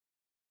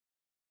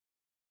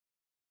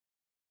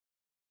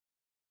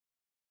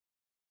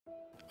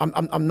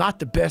I'm not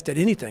the best at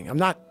anything. I'm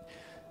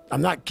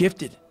not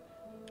gifted.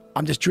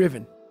 I'm just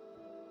driven.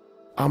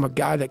 I'm a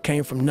guy that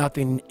came from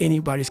nothing.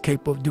 Anybody's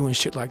capable of doing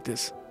shit like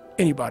this.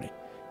 Anybody.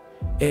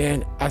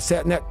 And I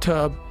sat in that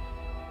tub.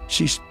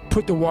 She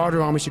put the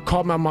water on me. She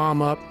called my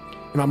mom up.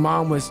 And my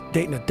mom was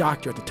dating a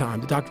doctor at the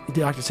time. The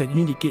doctor said, you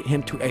need to get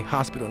him to a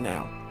hospital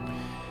now.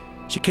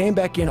 She came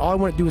back in. All I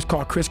wanted to do was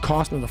call Chris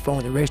Costner on the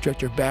phone, the race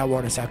director of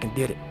Badwater, and say I can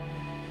did it.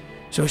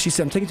 So she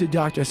said, I'm taking you to the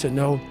doctor. I said,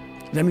 no,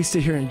 let me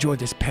sit here and enjoy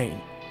this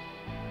pain.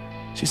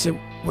 She said,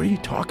 what are you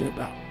talking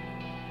about?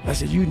 I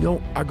said, you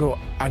know,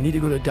 I need to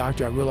go to the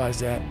doctor. I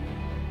realized that.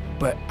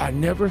 But I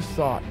never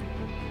thought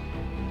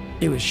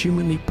it was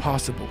humanly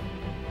possible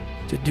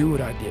to do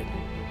what I did.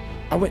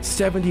 I went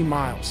 70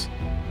 miles.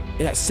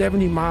 And at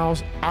 70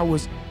 miles, I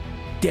was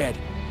dead.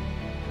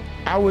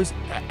 I was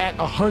at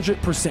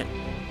 100%.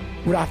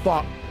 What I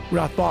thought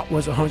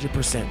was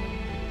 100%.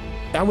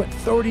 I went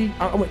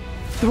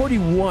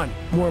 31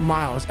 more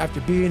miles after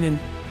being in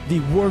the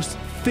worst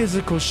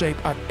physical shape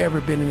I've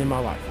ever been in my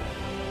life.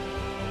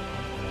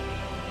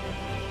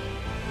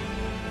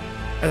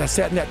 As I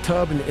sat in that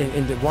tub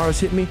and the waters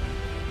hit me,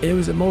 it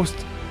was the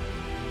most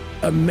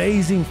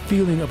amazing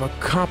feeling of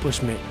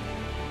accomplishment.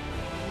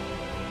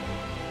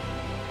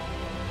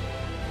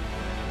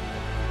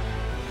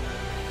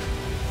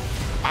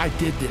 I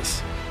did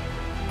this.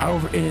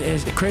 And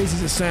as crazy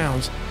as it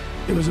sounds,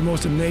 it was the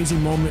most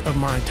amazing moment of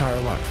my entire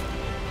life.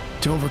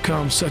 To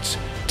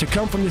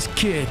come from this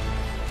kid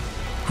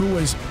who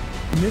was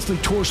mentally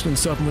torturing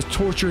himself and was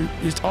tortured,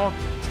 it's all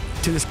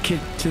to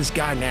this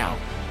guy now,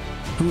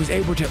 who was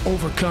able to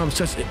overcome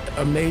such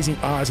amazing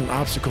odds and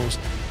obstacles.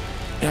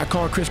 And I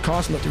called Chris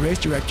Costner, the race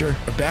director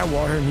of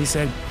Badwater, and he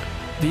said,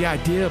 the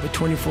idea of a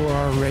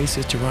 24-hour race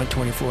is to run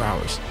 24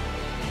 hours.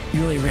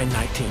 You only ran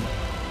 19.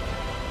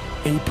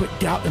 And he put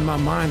doubt in my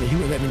mind that he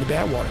would let me into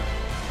Badwater.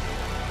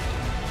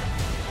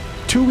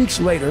 2 weeks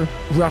later,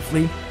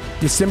 roughly,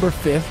 December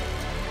 5th,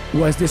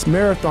 was this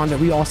marathon that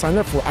we all signed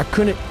up for. I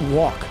couldn't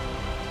walk.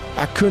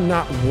 I could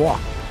not walk.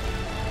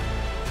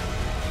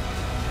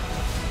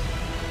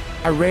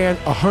 I ran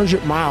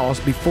 100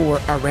 miles before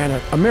I ran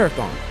a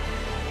marathon.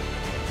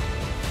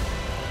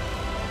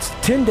 It's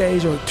 10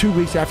 days or 2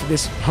 weeks after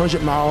this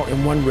 100 mile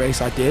in one race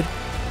I did,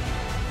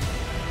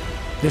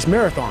 this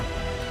marathon,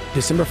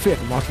 December 5th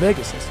in Las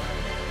Vegas.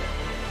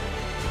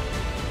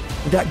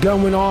 That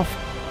gun went off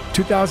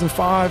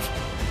 2005,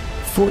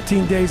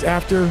 14 days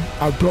after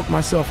I broke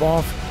myself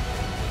off,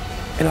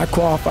 and I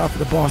qualified for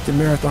the Boston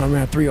Marathon. I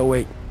ran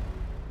 3:08.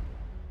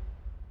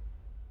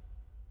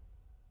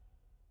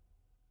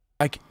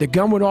 Like, the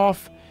gun went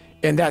off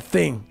and that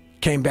thing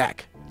came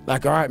back.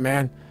 Like, all right,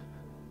 man,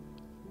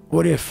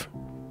 what if?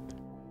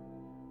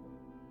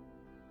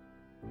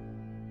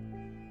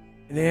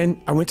 And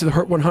then I went to the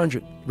Hurt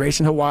 100, race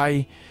in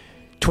Hawaii,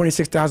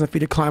 26,000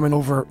 feet of climbing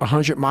over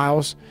 100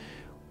 miles.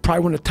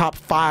 Probably one of the top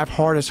 5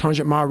 hardest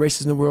 100-mile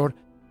races in the world.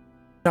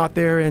 Out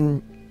there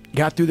and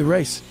got through the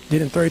race.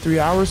 Did it in 33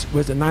 hours,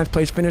 was the 9th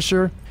place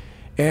finisher,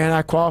 and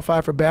I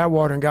qualified for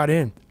Badwater and got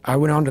in. I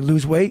went on to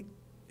lose weight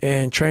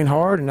and train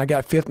hard, and I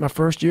got 5th my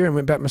first year and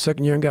went back my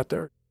second year and got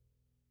 3rd.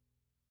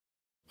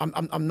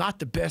 I'm not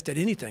the best at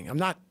anything. I'm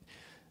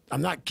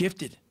not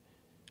gifted.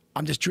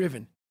 I'm just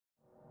driven.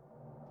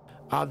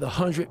 Out of the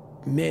 100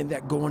 men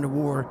that go into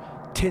war,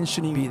 10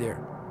 shouldn't be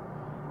there.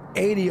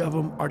 80 of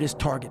them are just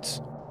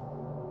targets.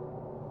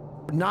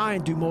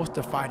 9 do most of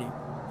the fighting.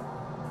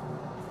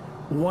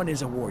 1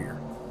 is a warrior.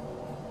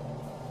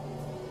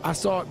 I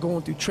saw it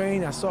going through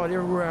training. I saw it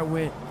everywhere I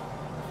went.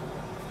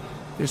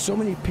 There's so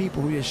many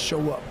people who just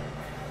show up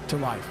to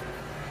life.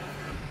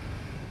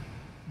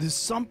 There's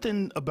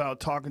something about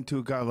talking to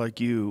a guy like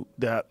you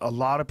that a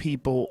lot of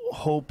people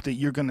hope that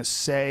you're going to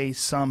say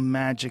some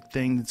magic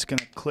thing that's going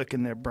to click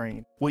in their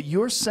brain. What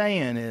you're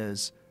saying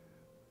is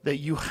that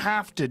you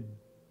have to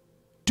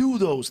do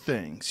those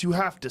things. You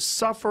have to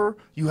suffer,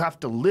 you have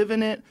to live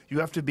in it, you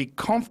have to be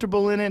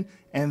comfortable in it,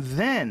 and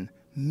then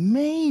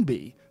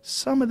maybe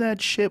some of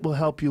that shit will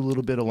help you a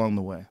little bit along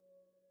the way.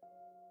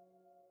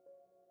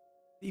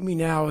 See me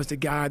now as the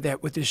guy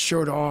that with his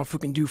shirt off, who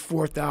can do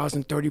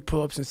 4,030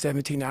 pull-ups in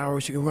 17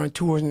 hours, who can run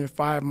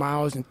 205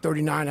 miles in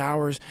 39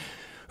 hours,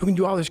 who can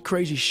do all this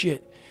crazy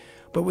shit.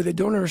 But what they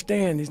don't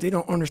understand is they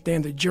don't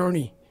understand the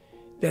journey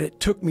that it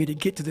took me to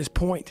get to this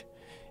point.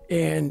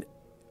 And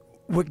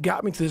what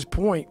got me to this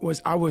point was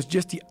I was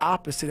just the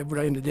opposite of what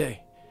I am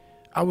today.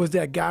 I was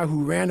that guy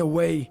who ran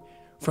away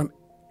from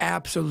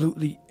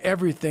absolutely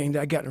everything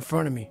that I got in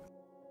front of me.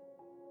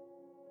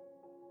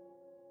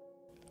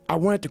 I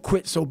wanted to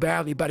quit so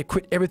badly, but I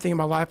quit everything in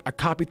my life. I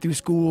copied through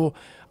school.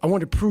 I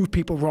wanted to prove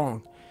people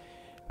wrong.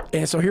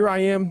 And so here I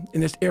am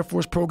in this Air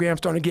Force program,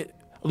 starting to get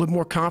a little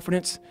more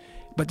confidence,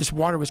 but this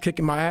water was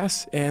kicking my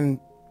ass. And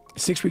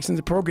 6 weeks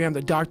into the program,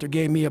 the doctor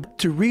gave me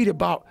to read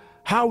about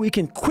how we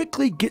can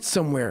quickly get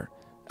somewhere.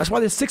 That's why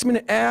the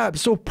 6-minute ab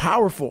is so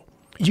powerful.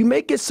 You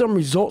may get some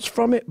results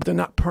from it, but they're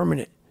not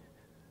permanent.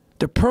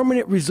 The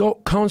permanent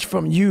result comes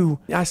from you.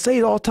 I say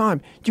it all the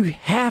time. You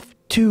have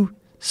to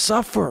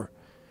suffer.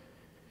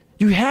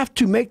 You have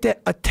to make that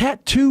a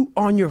tattoo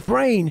on your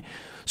brain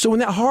so when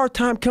that hard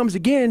time comes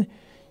again,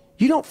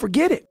 you don't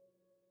forget it.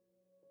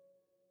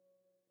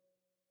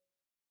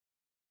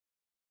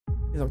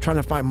 I'm trying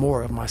to find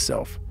more of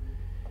myself.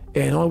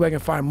 And the only way I can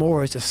find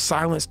more is to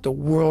silence the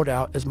world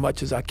out as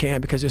much as I can,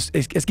 because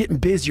it's getting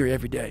busier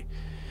every day.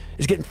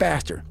 It's getting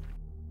faster.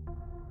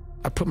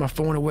 I put my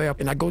phone away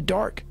and I go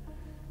dark.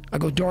 I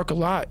go dark a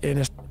lot, and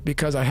it's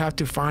because I have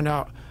to find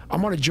out.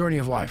 I'm on a journey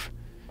of life,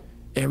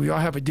 and we all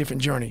have a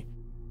different journey.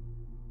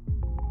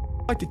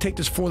 I like to take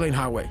this 4-lane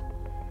highway,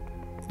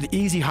 the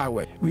easy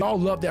highway. We all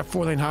love that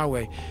 4-lane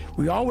highway.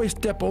 We always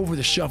step over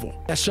the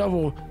shovel. That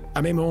shovel,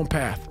 I made my own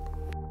path.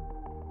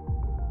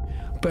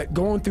 But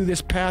going through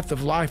this path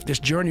of life, this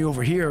journey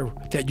over here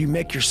that you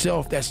make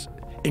yourself, that's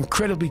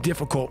incredibly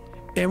difficult,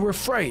 and we're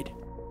afraid.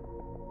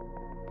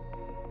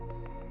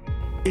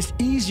 It's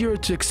easier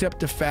to accept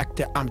the fact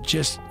that I'm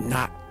just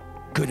not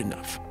good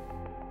enough.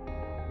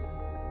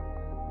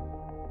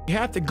 You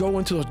have to go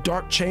into those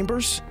dark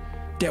chambers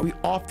that we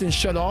often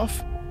shut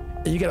off,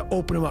 and you got to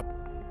open them up.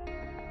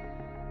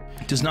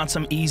 There's not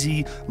some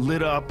easy,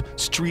 lit up,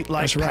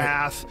 street-like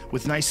path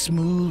with nice,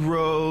 smooth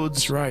roads.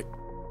 That's right.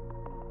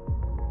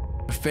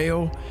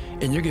 Fail,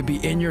 and you're gonna be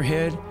in your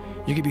head,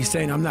 you're gonna be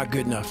saying, I'm not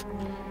good enough.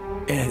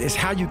 And it's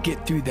how you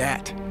get through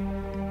that.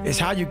 It's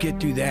how you get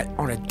through that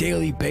on a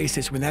daily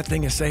basis, when that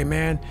thing is saying,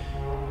 man,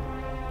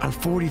 I'm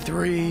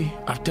 43,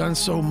 I've done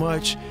so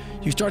much.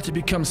 You start to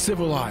become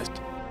civilized.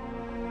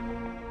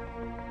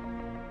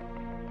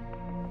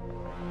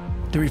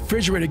 The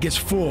refrigerator gets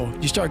full.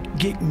 You start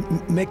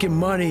making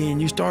money, and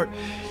you start,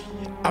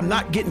 I'm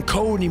not getting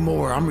cold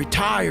anymore, I'm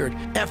retired.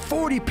 At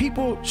 40,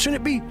 people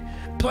shouldn't be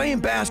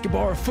playing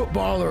basketball or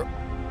football. Or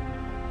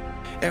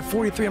at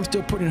 43, I'm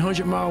still putting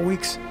 100-mile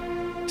weeks,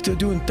 still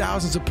doing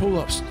thousands of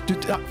pull-ups,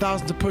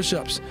 thousands of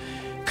push-ups,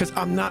 because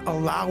I'm not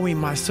allowing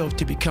myself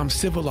to become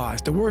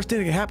civilized. The worst thing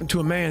that can happen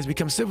to a man is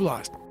become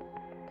civilized.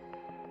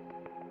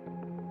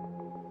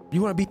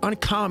 You want to be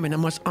uncommon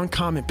amongst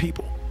uncommon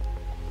people,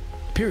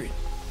 period.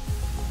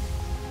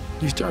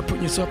 You start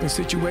putting yourself in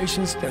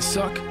situations that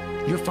suck,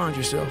 you'll find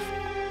yourself.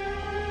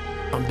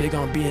 I'm big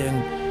on being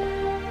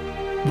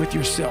with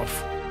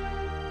yourself.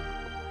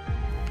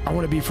 I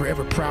want to be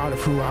forever proud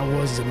of who I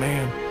was as a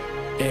man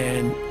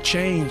and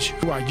change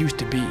who I used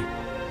to be.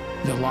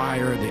 The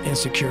liar, the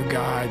insecure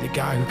guy, the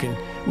guy who can,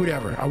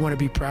 whatever. I want to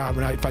be proud.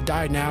 If I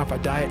die now, if I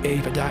die at 80,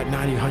 if I die at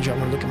 90, 100, I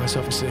want to look at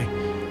myself and say,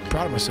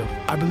 proud of myself.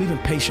 I believe in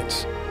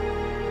patience.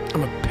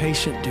 I'm a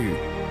patient dude.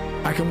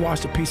 I can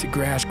watch a piece of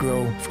grass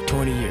grow for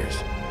 20 years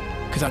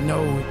because I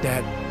know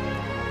that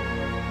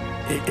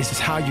it's just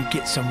how you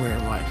get somewhere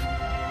in life.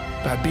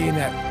 By being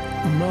that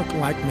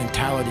monk-like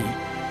mentality,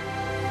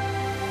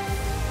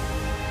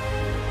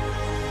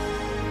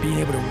 being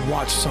able to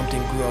watch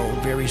something grow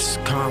very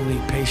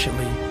calmly,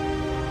 patiently.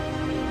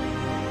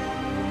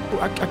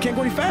 I can't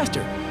go any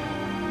faster.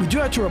 We do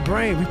that to our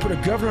brain. We put a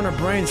governor on our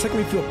brain. The second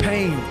we feel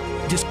pain,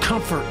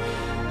 discomfort,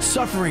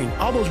 suffering,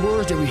 all those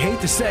words that we hate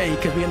to say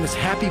because we're in this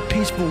happy,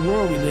 peaceful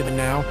world we live in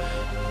now,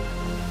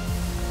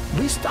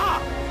 we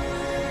stop.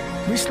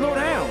 We slow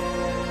down.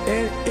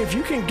 And if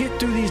you can get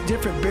through these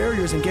different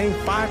barriers and gain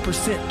 5%,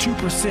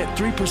 2%,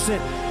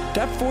 3%,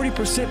 that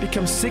 40%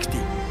 becomes 60.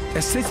 At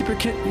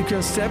 60%, you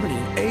become 70,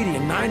 80,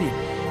 and 90.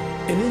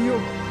 And then you'll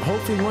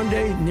hopefully one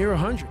day near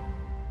 100.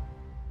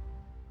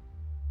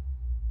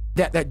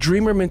 That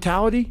dreamer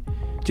mentality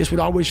just would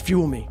always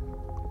fuel me.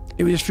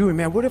 It would just fuel me,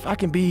 man, what if I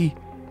can be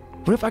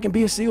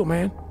a SEAL,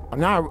 man?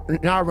 Now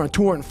I run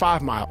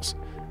 205 miles.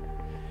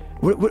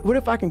 What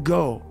if I can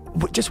go?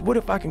 What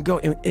if I can go?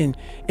 And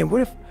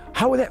what if,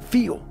 how would that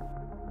feel?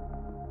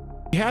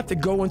 You have to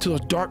go into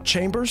those dark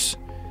chambers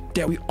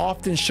that we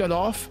often shut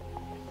off,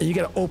 and you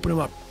got to open them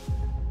up.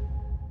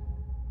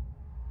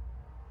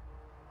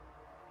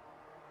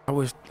 I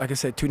was, like I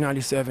said,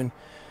 297.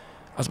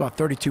 I was about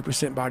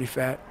 32% body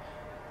fat.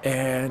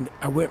 And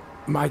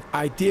my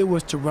idea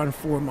was to run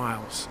 4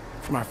 miles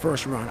for my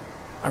first run.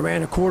 I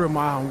ran a quarter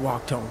mile and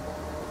walked home.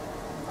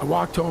 I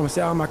walked home and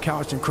sat on my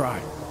couch and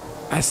cried.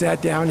 I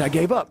sat down and I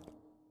gave up.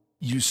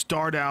 You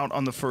start out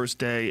on the first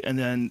day, and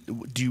then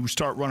do you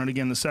start running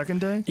again the second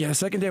day? Yeah, the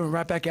second day I went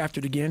right back after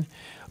it again.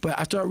 But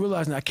I started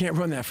realizing I can't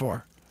run that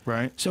far.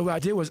 Right. So what I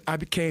did was I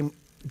became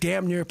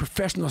damn near a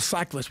professional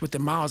cyclist with the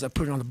miles I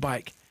put on the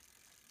bike.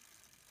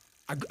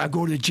 I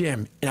go to the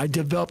gym, and I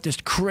developed this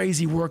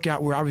crazy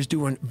workout where I was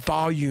doing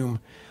volume,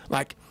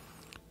 like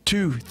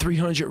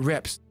 200-300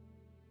 reps.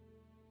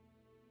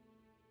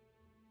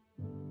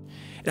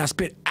 And I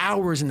spent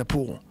hours in the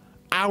pool,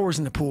 hours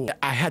in the pool.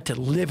 I had to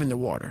live in the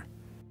water.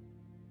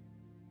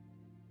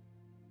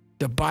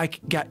 The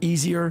bike got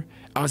easier.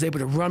 I was able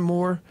to run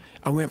more.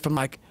 I went from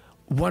like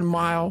 1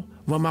 mile.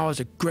 1 mile was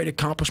a great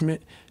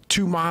accomplishment.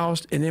 2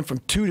 miles, and then from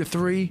 2 to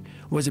 3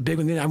 was a big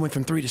one. Then I went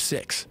from 3 to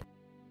 6.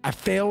 I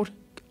failed.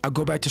 I'll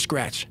go back to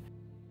scratch.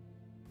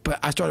 But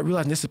I started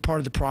realizing this is part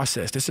of the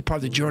process. This is part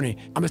of the journey.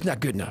 I'm just not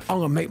good enough. I'm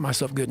gonna make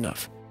myself good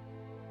enough.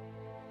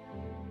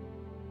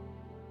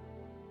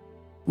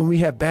 When we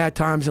have bad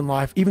times in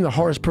life, even the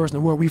hardest person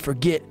in the world, we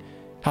forget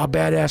how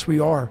badass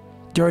we are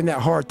during that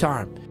hard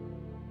time.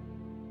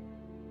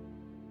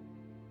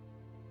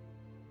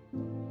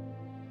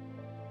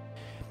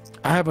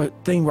 I have a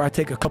thing where I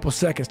take a couple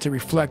seconds to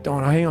reflect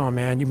on, hang on,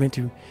 man, you've been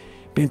through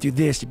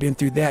this, you've been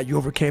through that, you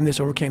overcame this,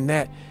 overcame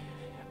that.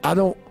 I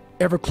don't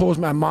ever close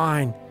my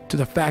mind to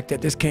the fact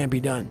that this can be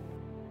done.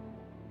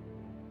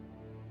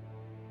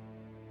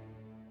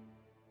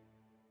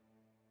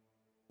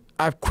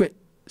 I've quit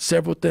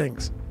several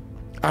things.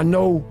 I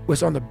know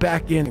what's on the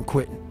back end of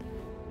quitting.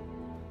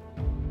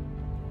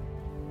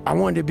 I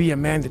wanted to be a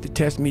man that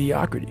detests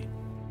mediocrity.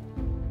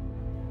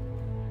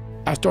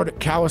 I started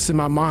callousing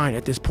my mind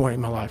at this point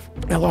in my life.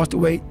 I lost the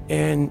weight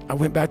and I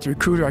went back to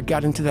recruiter. I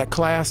got into that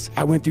class.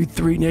 I went through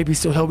 3 Navy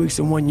SEAL Hell Weeks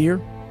in 1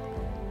 year.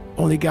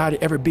 Only guy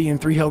to ever be in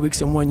 3 Hell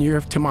Weeks in 1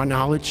 year, to my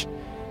knowledge.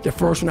 The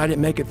first one I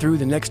didn't make it through,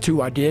 the next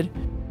 2 I did.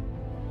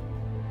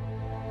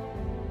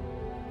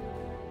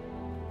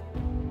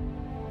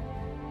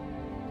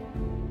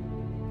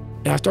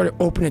 And I started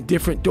opening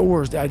different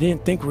doors that I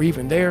didn't think were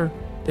even there,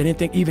 that I didn't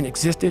think even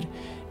existed.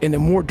 And the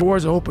more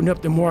doors I opened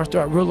up, the more I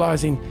started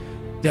realizing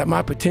that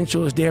my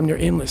potential is damn near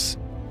endless.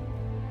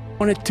 I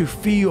wanted to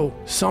feel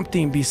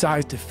something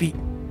besides defeat.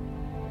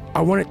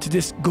 I wanted to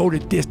just go the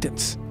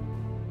distance.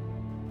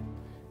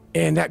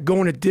 And that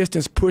going the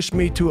distance pushed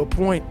me to a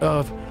point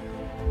of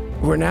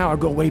where now I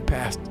go way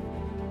past.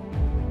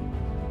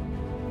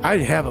 I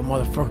didn't have a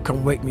motherfucker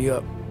come wake me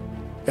up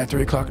at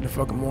 3 o'clock in the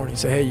fucking morning and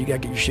say, hey, you gotta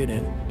get your shit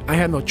in. I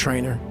had no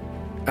trainer.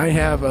 I didn't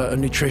have a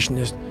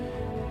nutritionist.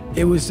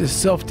 It was the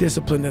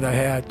self-discipline that I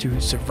had to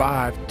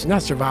survive, to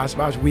not survive,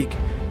 I was weak,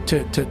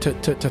 to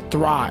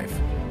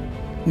thrive.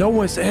 No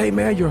one said, hey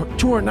man, you're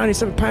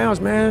 297 pounds,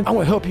 man. I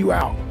wanna help you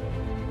out.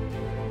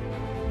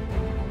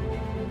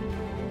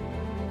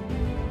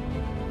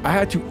 I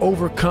had to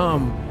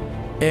overcome,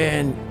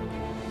 and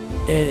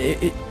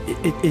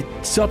it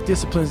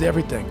self-disciplines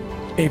everything.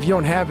 And if you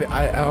don't have it,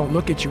 I don't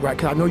look at you right,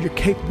 because I know you're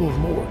capable of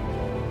more.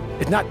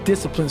 It's not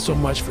discipline so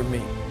much for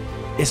me.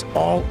 It's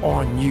all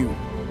on you.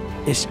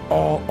 It's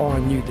all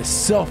on you. The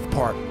self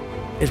part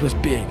is what's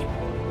big.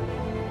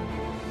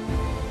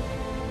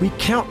 We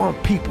count on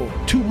people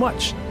too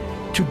much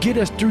to get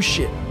us through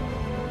shit.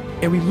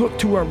 And we look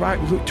to our right,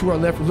 we look to our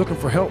left, we're looking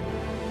for help.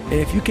 And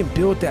if you can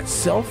build that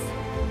self,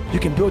 you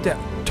can build that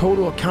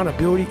total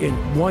accountability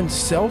in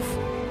oneself.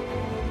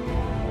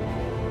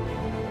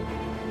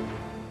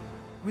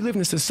 We live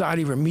in a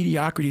society where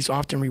mediocrity is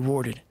often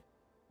rewarded.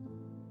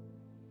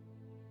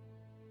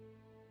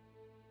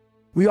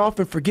 We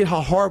often forget how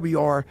hard we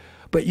are,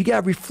 but you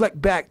gotta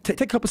reflect back. Take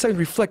a couple seconds,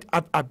 reflect.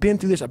 I've been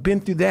through this, I've been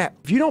through that.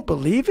 If you don't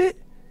believe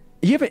it,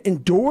 you haven't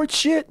endured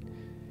shit,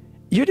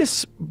 you're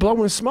just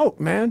blowing smoke,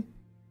 man.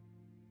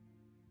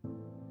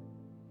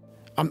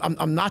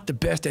 I'm not the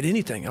best at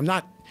anything. I'm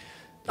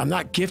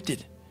not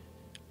gifted.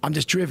 I'm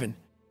just driven.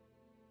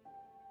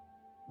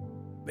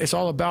 It's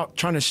all about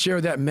trying to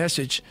share that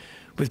message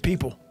with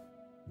people.